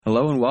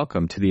Hello and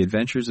welcome to the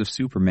Adventures of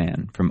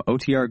Superman from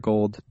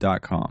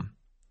OTRGold.com.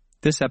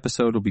 This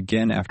episode will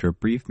begin after a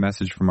brief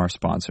message from our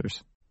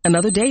sponsors.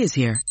 Another day is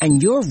here,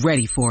 and you're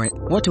ready for it.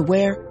 What to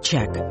wear?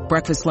 Check.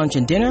 Breakfast, lunch,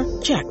 and dinner?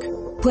 Check.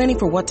 Planning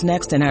for what's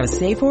next and how to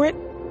save for it?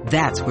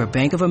 That's where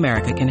Bank of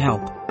America can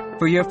help.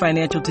 For your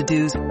financial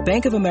to-dos,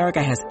 Bank of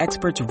America has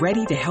experts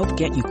ready to help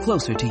get you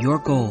closer to your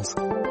goals.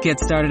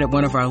 Get started at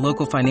one of our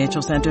local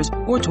financial centers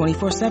or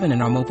 24/7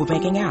 in our mobile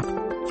banking app.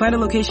 Find a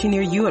location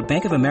near you at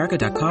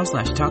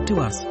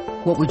bankofamerica.com/talktous.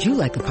 What would you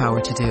like the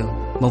power to do?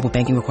 Mobile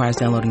banking requires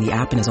downloading the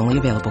app and is only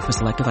available for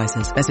select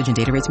devices. Message and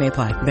data rates may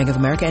apply. Bank of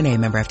America N.A.,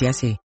 member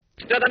FDIC.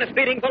 Faster than a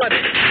speeding bullet.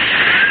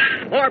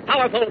 More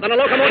powerful than a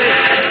locomotive.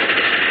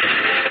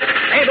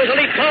 Able to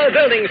leap tall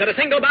buildings at a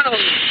single bound.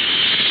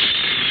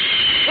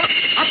 Look,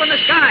 up in the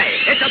sky.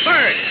 It's a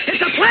bird.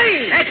 It's a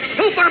plane. It's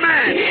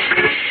Superman.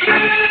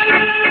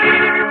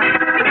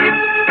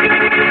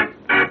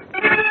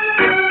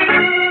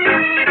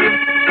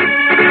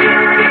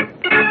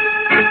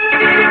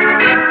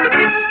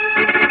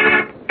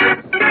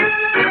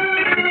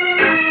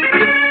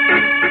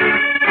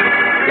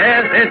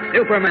 It's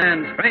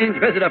Superman, strange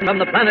visitor from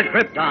the planet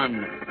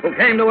Krypton, who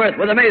came to Earth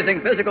with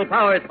amazing physical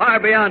powers far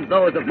beyond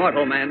those of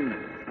mortal men,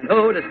 and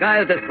who,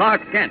 disguised as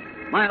Clark Kent,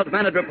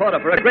 mild-mannered reporter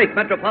for a great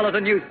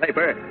metropolitan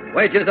newspaper,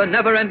 wages a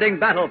never-ending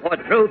battle for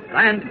truth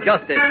and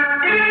justice.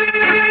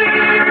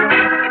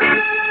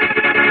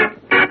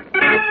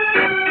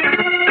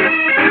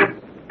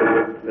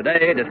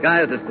 Today,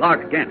 disguised as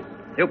Clark Kent,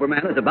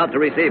 Superman is about to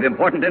receive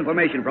important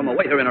information from a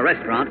waiter in a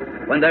restaurant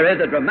when there is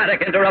a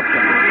dramatic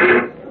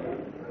interruption.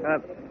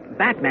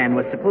 Batman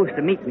was supposed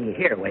to meet me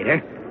here,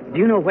 waiter. Do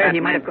you know where Batman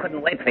he might have...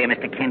 couldn't wait for you,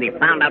 Mr. Kent. He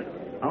found out...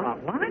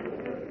 What?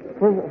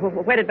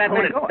 Well, where did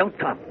Batman go? Don't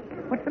talk.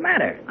 What's the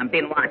matter? I'm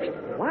being watched.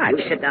 Watched?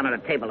 You sit down at a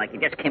table like you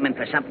just came in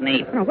for something to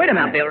eat. No, wait a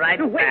minute. I'll be right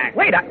back.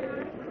 Wait.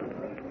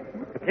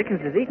 What the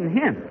dickens is eating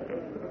him?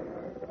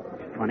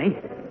 It's funny.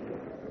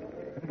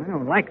 I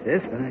don't like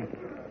this, but I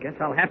guess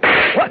I'll have to...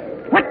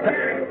 What the...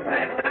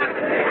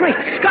 Great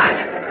Scott!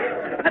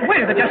 That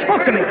waiter that just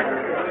spoke to me!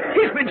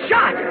 He's been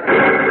shot!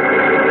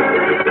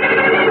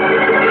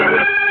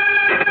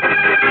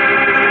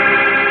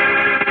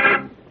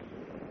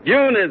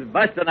 June is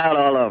busting out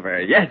all over.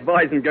 Yes,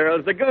 boys and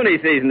girls, the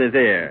Goonie season is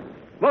here.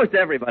 Most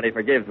everybody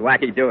forgives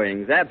wacky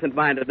doings,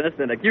 absent-mindedness,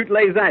 and acute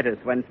lazitis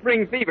when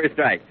spring fever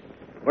strikes.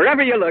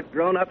 Wherever you look,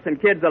 grown-ups and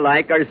kids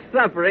alike are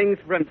suffering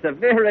from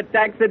severe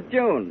attacks of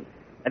June.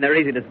 And they're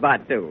easy to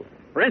spot, too.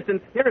 For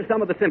instance, here are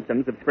some of the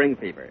symptoms of spring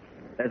fever.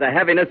 There's a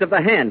heaviness of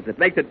the hands that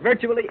makes it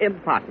virtually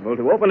impossible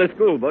to open a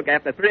school book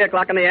after 3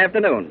 o'clock in the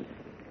afternoon.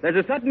 There's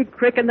a sudden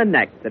crick in the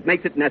neck that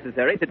makes it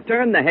necessary to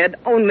turn the head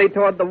only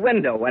toward the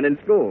window when in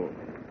school.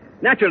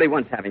 Naturally,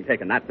 once having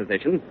taken that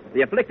position,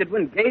 the afflicted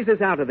one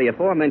gazes out of the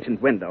aforementioned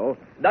window,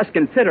 thus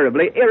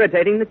considerably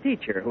irritating the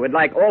teacher, who would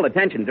like all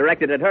attention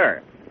directed at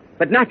her.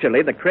 But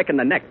naturally, the crick in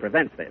the neck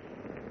prevents this.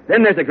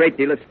 Then there's a great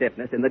deal of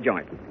stiffness in the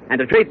joint. And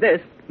to treat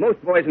this,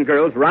 most boys and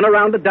girls run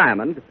around the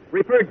diamond,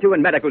 referred to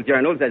in medical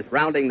journals as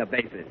rounding the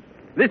bases.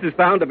 This is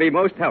found to be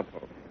most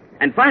helpful.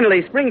 And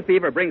finally, spring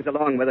fever brings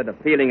along with it a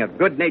feeling of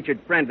good-natured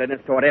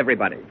friendliness toward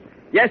everybody.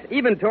 Yes,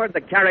 even toward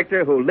the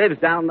character who lives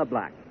down the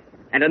block.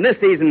 And in this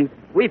season,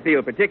 we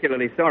feel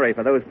particularly sorry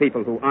for those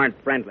people who aren't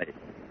friendly,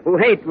 who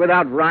hate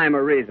without rhyme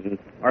or reason,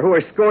 or who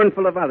are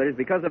scornful of others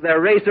because of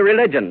their race or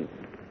religion.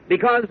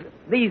 Because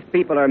these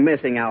people are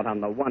missing out on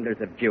the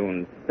wonders of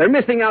June. They're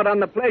missing out on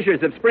the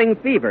pleasures of spring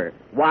fever.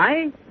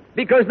 Why?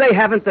 Because they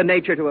haven't the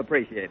nature to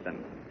appreciate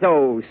them.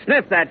 So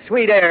sniff that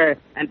sweet air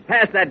and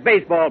pass that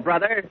baseball,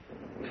 brother.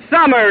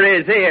 Summer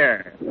is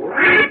here.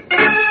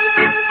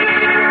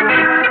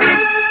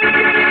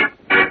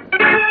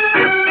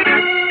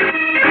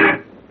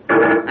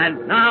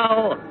 And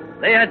now,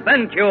 the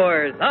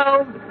adventures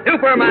of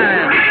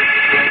Superman.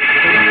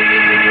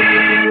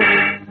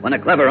 When a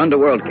clever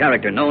underworld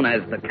character known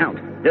as the Count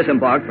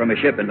disembarked from a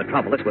ship in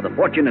Metropolis with a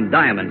fortune in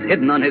diamonds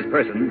hidden on his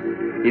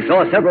person, he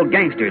saw several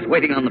gangsters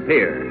waiting on the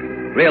pier.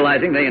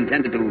 Realizing they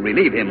intended to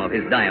relieve him of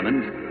his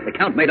diamonds, the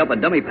Count made up a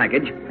dummy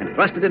package and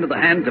thrust it into the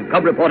hands of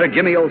cub reporter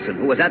Jimmy Olsen,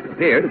 who was at the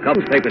pier to cover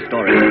his paper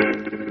story.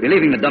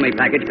 Believing the dummy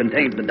package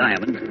contained the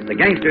diamonds, the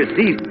gangsters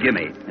seized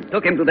Jimmy and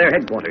took him to their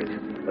headquarters.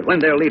 But when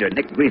their leader,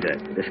 Nick Greaser,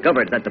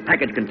 discovered that the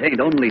package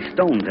contained only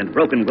stones and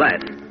broken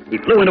glass, he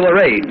flew into a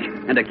rage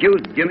and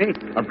accused Jimmy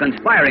of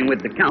conspiring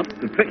with the Count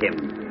to trick him.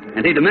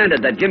 And he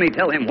demanded that Jimmy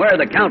tell him where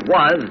the Count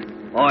was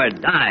or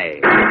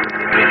die.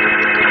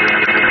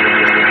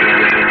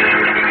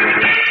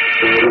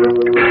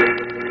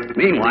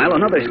 Meanwhile,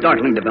 another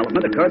startling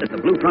development occurred at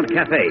the Blue Front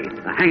Cafe,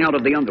 a hangout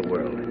of the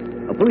underworld.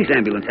 A police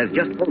ambulance has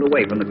just pulled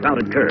away from the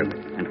crowded curb,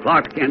 and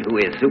Clark Kent, who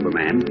is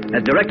Superman,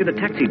 has directed a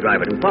taxi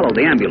driver to follow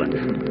the ambulance.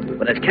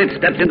 But as Kent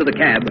steps into the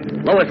cab,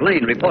 Lois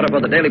Lane, reporter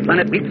for the Daily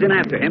Planet, leaps in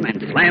after him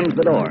and slams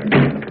the door.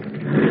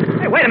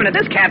 Hey, wait a minute.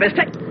 This cab is...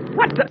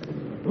 What the...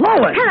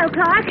 Lois! Hello,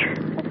 Clark.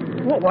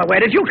 Where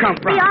did you come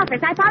from? The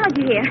office. I followed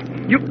you here.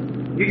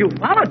 You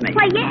followed me?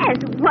 Why, yes.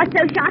 What's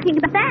so shocking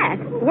about that?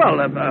 Well,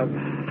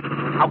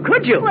 How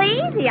could you? Well,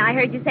 easy. I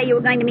heard you say you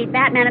were going to meet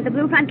Batman at the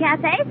Blue Front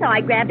Cafe, so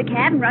I grabbed a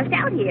cab and rushed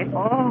out here.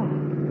 Oh,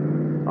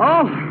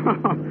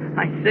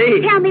 I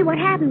see. Tell me what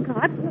happened,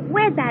 Claude.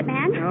 Where's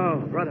Batman?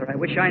 Oh, brother, I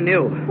wish I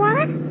knew.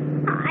 What?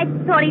 I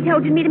thought he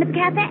told you to meet him at the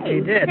cafe.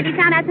 He did. Said he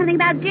found out something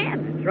about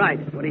Jim. That's right.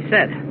 That's what he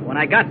said. When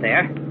I got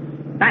there,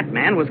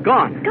 Batman was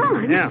gone.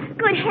 Gone? Yeah.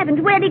 Good heavens,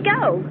 where'd he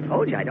go? I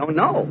told you, I don't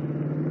know.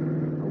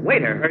 A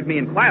waiter heard me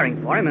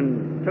inquiring for him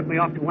and took me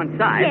off to one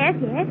side. Yes.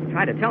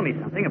 Tried to tell me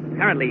something.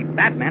 Apparently,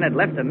 Batman had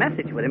left a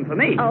message with him for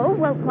me. Oh,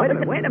 well, what was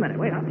it? Wait a minute.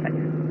 I'll tell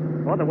you.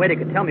 Before the waiter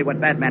could tell me what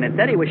Batman had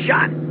said, he was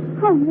shot.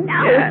 Oh,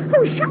 no. Yeah.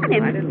 Who shot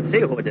him? I didn't see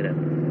who did it.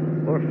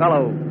 Poor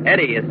fellow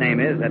Eddie, his name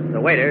is. That's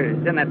the waiter.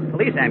 Is in that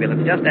police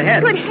ambulance just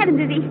ahead. Good heavens,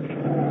 is he...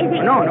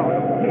 No.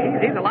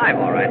 He's alive,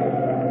 all right.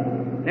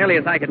 Nearly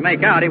as I could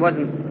make out, he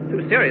wasn't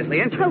too seriously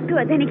injured. Oh,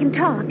 good. Then he can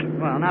talk.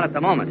 Well, not at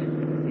the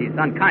moment. He's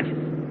unconscious.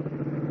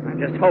 I'm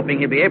just hoping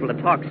he'll be able to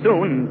talk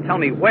soon and tell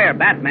me where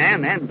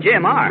Batman and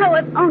Jim are. Oh,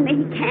 if only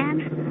he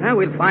can. Well,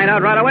 we'll find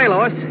out right away,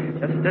 Lois.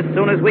 Just as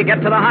soon as we get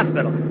to the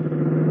hospital.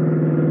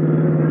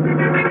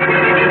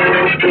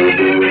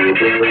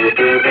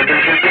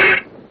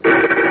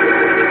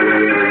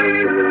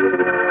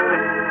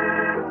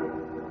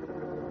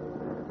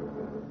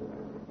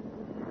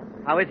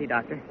 How is he,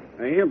 Doctor?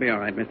 He'll be all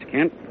right, Mr.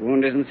 Kent. The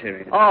wound isn't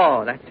serious.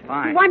 Oh, that's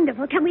fine.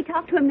 Wonderful. Can we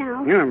talk to him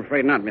now? No, I'm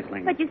afraid not, Miss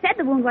Lang. But you said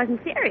the wound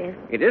wasn't serious.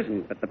 It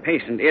isn't, but the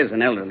patient is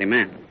an elderly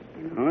man.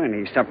 And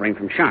he's suffering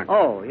from shock.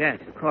 Oh, yes,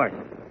 of course.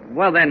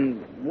 Well,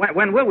 then,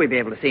 when will we be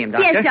able to see him,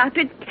 Doctor? Yes,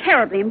 Doctor. It's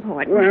terribly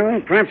important.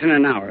 Well, perhaps in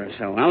an hour or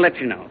so. I'll let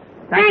you know.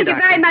 Thank you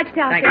Doctor. very much,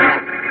 Doctor. Thank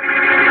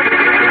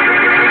you.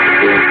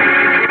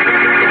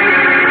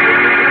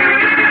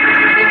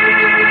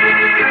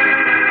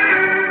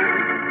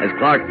 As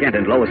Clark Kent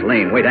and Lois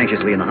Lane wait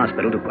anxiously in the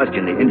hospital to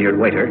question the injured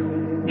waiter,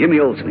 Jimmy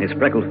Olsen, his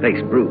freckled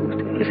face bruised,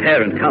 his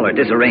hair and collar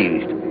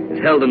disarranged, is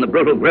held in the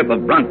brutal grip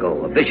of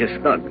Bronco, a vicious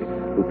thug,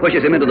 who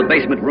pushes him into the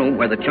basement room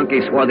where the chunky,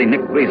 swarthy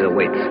Nick Breezer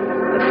waits,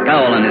 a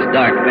scowl on his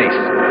dark face.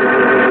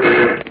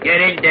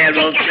 Get in there,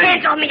 Take Olsen. your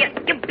hands on me,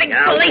 you big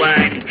Now, bully.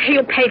 what?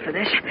 You'll pay for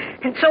this.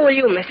 And so will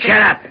you, mister.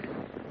 Shut up!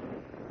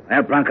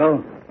 Well,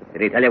 Bronco,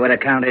 did he tell you where the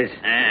count is?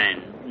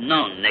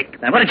 No,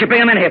 Nick. Then what did you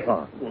bring him in here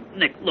for? Well,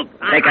 Nick, look.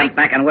 Take him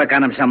back and work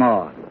on him some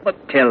more. But-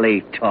 Till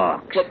he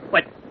talks.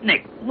 But,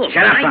 Nick, look.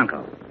 Shut up,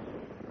 Bronco.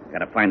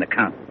 Gotta find the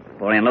count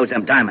before he unloads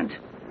them diamonds.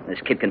 This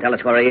kid can tell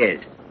us where he is.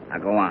 Now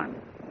go on.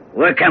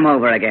 Work him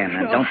over again,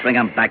 and don't bring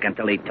him back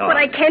until he talks. But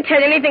I can't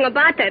tell you anything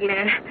about that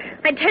man.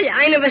 I tell you,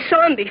 I never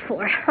saw him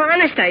before.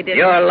 Honest, I didn't.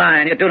 You're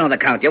lying. You do know the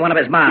count. You're one of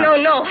his mobs.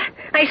 No.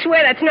 I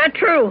swear that's not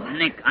true.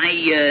 Nick,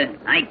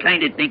 I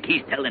kind of think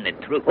he's telling the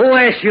truth. Who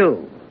asked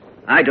you?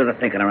 I do the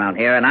thinking around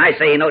here, and I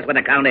say he knows where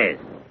the count is.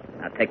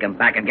 Now take him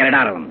back and get it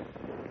out of him.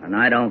 And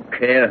I don't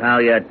care how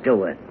you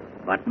do it,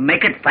 but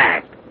make it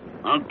fast.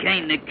 Okay,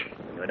 Nick.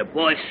 You're the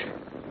boss.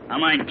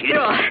 Come on, kid.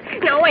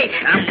 No, wait.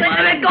 Come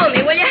on. Let go of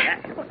me, will you?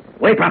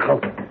 Wait, Bronco.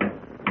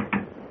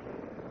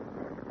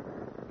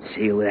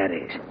 See who that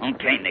is.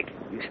 Okay, Nick.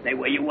 You stay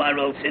where you are,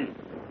 Olsen.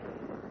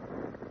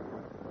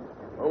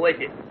 Who is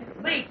it?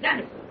 Me,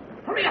 Danny.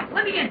 Hurry up,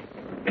 let me in.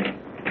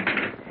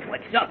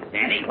 What's up,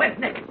 Danny? Where's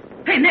Nick?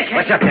 Hey, Nick.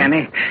 What's up,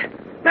 Danny?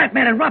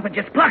 Batman and Robin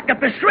just blocked up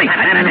the street.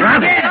 Batman and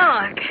Robin?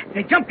 Clark.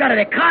 They jumped out of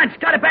their car and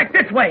started back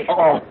this way.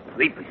 Oh,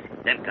 Creepers.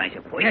 Them guys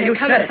are poison. Yeah, you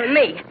Coming said for it.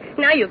 me.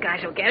 Now you guys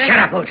will get it. shut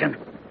up, Olsen.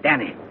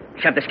 Danny,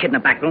 shove this kid in the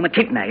back room and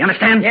keep him there. You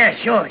understand? Yeah,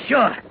 sure.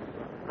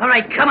 All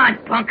right, come on,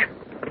 punk.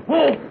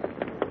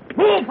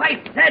 Move, I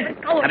said.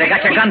 Have you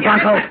got your gun,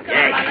 Bronco?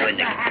 Yeah, sure,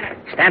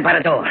 Nick. Stand by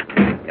the door.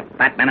 If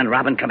Batman and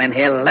Robin come in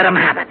here, let them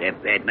have it. They're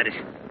bad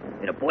medicine.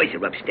 The boys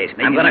are upstairs.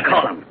 Maybe I'm going to we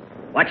call can- them.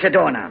 Watch the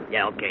door now.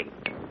 Yeah, okay.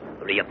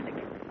 Hurry up, Nick.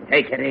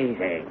 Take it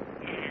easy.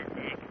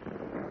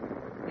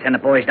 Send the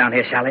boys down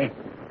here, Sally.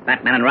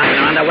 Batman and Robin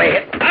are on their way.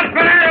 Up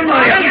and at him,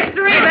 boys.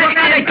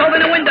 They dove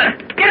in the window.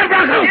 Get him,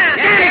 Bronco! All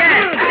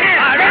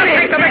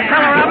right, take the big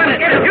fella, Robin. You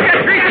got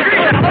three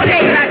streets.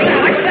 Okay,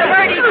 watch the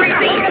birdie,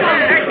 Creepy.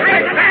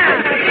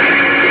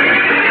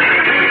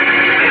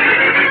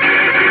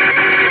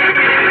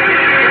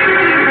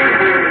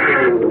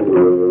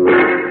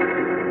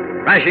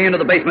 Crashing into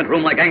the basement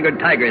room like angered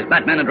tigers,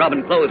 Batman and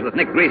Robin close with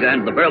Nick Greaser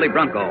and the burly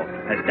Bronco,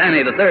 as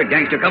Danny, the third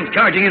gangster, comes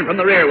charging in from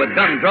the rear with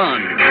gun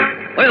drawn.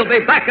 We'll be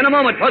back in a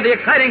moment for the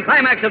exciting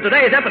climax of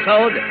today's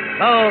episode,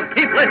 so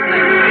keep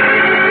listening.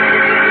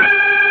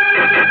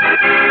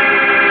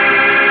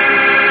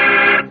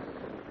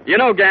 You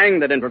know, gang,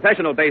 that in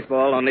professional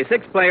baseball, only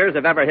 6 players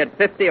have ever hit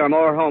 50 or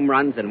more home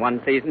runs in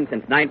one season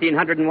since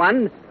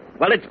 1901?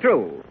 Well, it's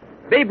true.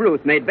 Babe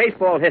Ruth made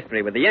baseball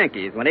history with the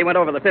Yankees when he went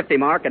over the 50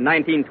 mark in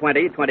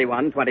 1920,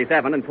 21,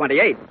 27, and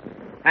 28.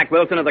 Hack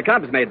Wilson of the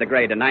Cubs made the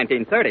grade in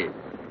 1930.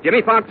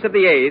 Jimmy Fox of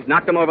the A's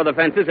knocked him over the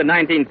fences in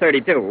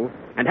 1932,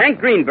 and Hank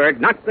Greenberg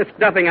knocked the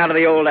stuffing out of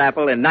the old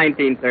apple in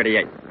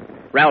 1938.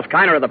 Ralph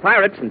Kiner of the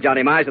Pirates and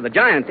Johnny Mize of the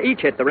Giants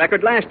each hit the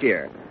record last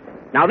year.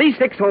 Now, these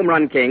 6 home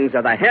run kings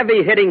are the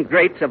heavy-hitting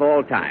greats of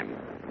all time.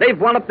 They've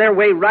walloped their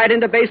way right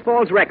into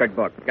baseball's record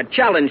book, a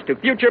challenge to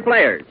future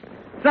players.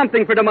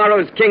 Something for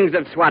tomorrow's Kings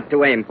of SWAT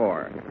to aim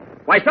for.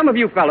 Why, some of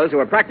you fellows who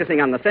are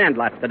practicing on the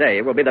sandlots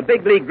today will be the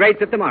big league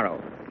greats of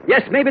tomorrow.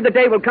 Yes, maybe the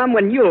day will come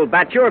when you'll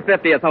bat your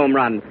 50th home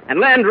run and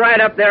land right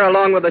up there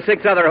along with the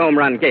 6 other home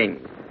run kings.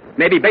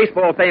 Maybe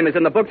baseball fame is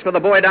in the books for the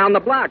boy down the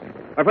block,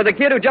 or for the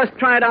kid who just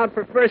tried out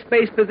for first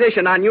base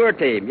position on your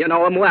team. You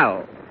know him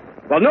well.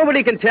 Well,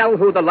 nobody can tell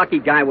who the lucky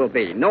guy will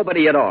be.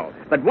 Nobody at all.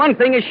 But one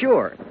thing is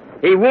sure.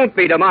 He won't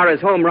be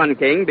tomorrow's home run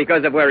king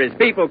because of where his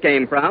people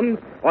came from,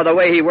 or the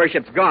way he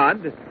worships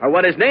God, or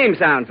what his name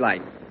sounds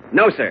like.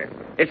 No, sir.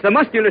 It's the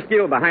muscular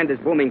skill behind his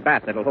booming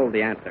bat that'll hold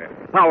the answer.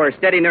 Power,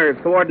 steady nerves,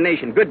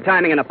 coordination, good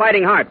timing, and a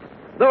fighting heart.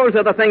 Those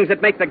are the things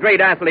that make the great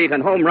athlete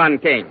and home run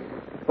king.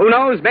 Who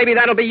knows, maybe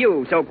that'll be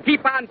you. So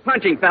keep on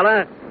punching,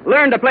 fella.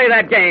 Learn to play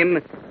that game,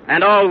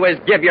 and always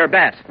give your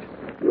best.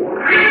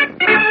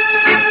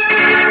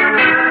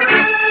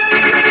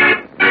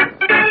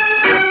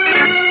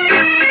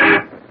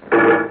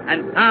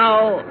 And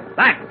now,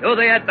 back to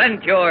the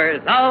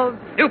adventures of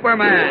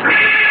Superman.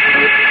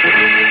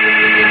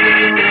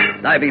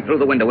 Diving through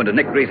the window into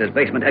Nick Grease's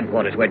basement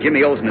headquarters, where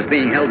Jimmy Olsen is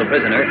being held a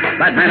prisoner,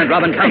 Batman and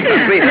Robin come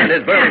from Grease and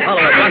his burly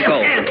follower, Bronco.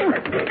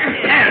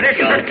 Yeah, this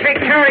will take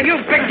care of you,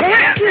 big boy.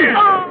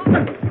 Oh.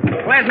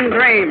 Pleasant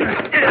dreams.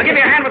 I'll give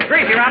you a hand with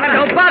Greasy, Robin.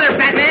 Don't bother,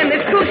 Batman.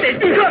 This goose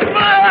is...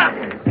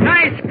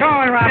 Nice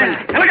going, Robin.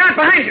 And look out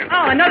behind you.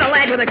 Oh, another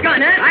lad with a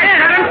gun, huh? I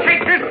said him.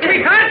 Take this,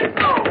 sweetheart.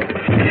 Oh.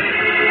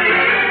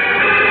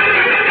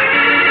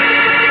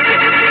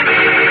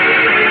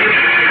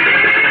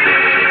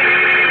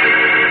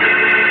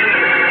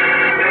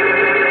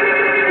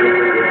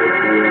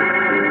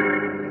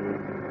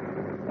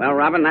 Well,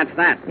 Robin, that's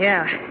that.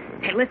 Yeah.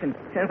 Hey, listen.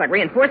 Sounds like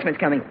reinforcements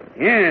coming.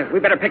 Yeah, we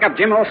better pick up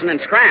Jim Olsen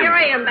and scram. Here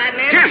I am,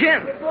 Batman.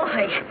 Jim.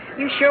 Boy,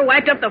 you sure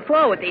wiped up the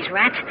floor with these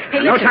rats.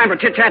 Hey, No listen. time for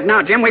chit-chat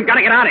now, Jim. We've got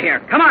to get out of here.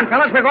 Come on,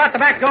 fellas. We'll go out the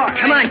back door.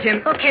 Come on,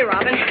 Jim. Okay,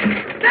 Robin. This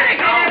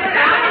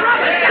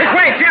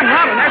way, Jim.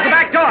 Robin, there's the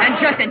back door. And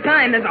just in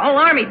time, there's a whole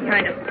army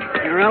behind us.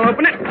 Here, I'll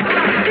open it.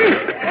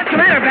 What's the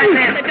matter,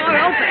 Batman? The door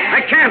open.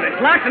 I can't. It's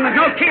locked and there's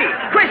no key.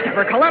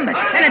 Christopher Columbus.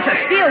 And it's a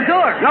steel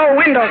door. No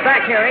windows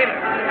back here either.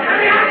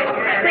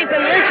 Sleeping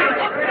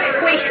lizards.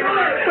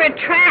 We're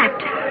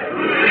trapped.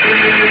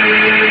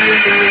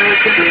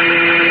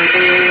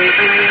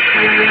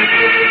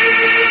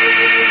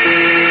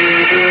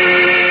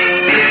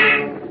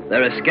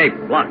 Their escape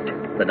blocked.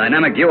 The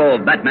dynamic duo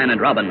of Batman and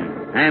Robin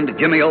and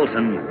Jimmy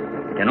Olsen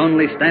can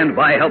only stand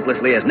by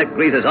helplessly as Nick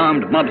Grease's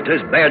armed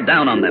mobsters bear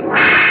down on them.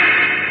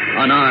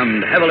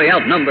 Unarmed, heavily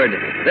outnumbered,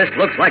 this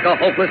looks like a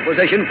hopeless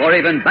position for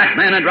even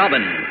Batman and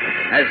Robin,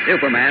 as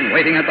Superman,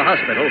 waiting at the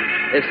hospital,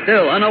 is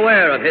still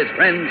unaware of his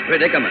friend's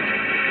predicament.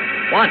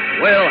 What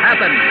will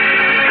happen?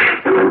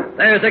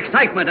 There's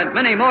excitement and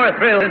many more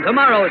thrills in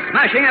tomorrow's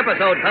smashing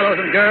episode, fellows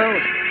and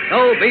girls,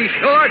 so be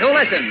sure to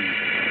listen.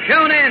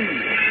 Tune in,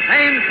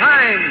 same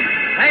time,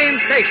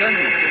 same station,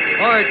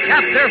 for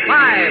Chapter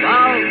 5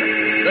 of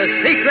The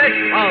Secret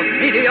of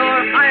Meteor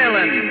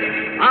Island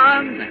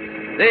on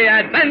The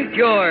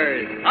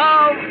Adventures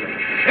of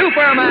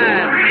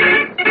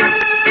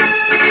Superman.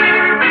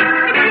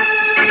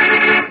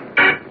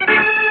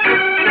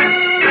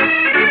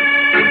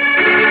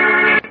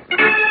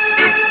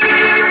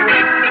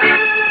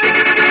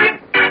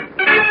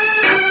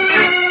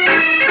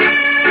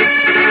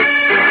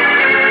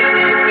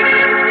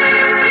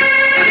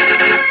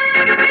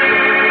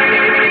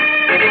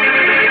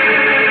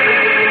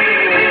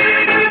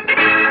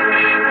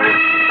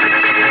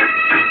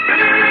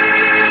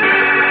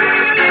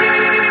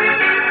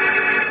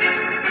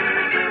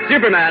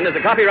 Superman is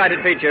a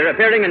copyrighted feature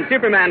appearing in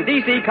Superman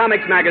DC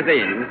Comics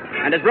magazine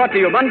and is brought to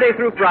you Monday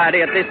through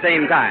Friday at this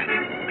same time.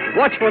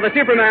 Watch for the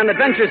Superman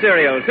Adventure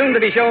serial, soon to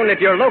be shown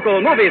at your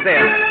local movie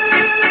theater.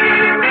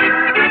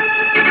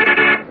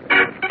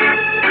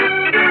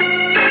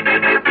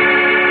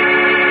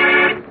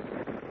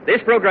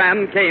 This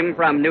program came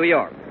from New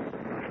York.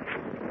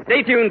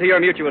 Stay tuned to your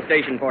mutual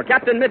station for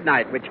Captain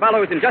Midnight, which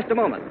follows in just a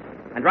moment.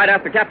 And right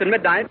after Captain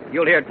Midnight,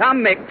 you'll hear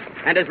Tom Mix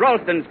and his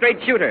Ralston straight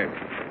shooter.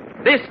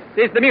 This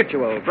is the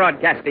Mutual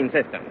Broadcasting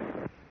System.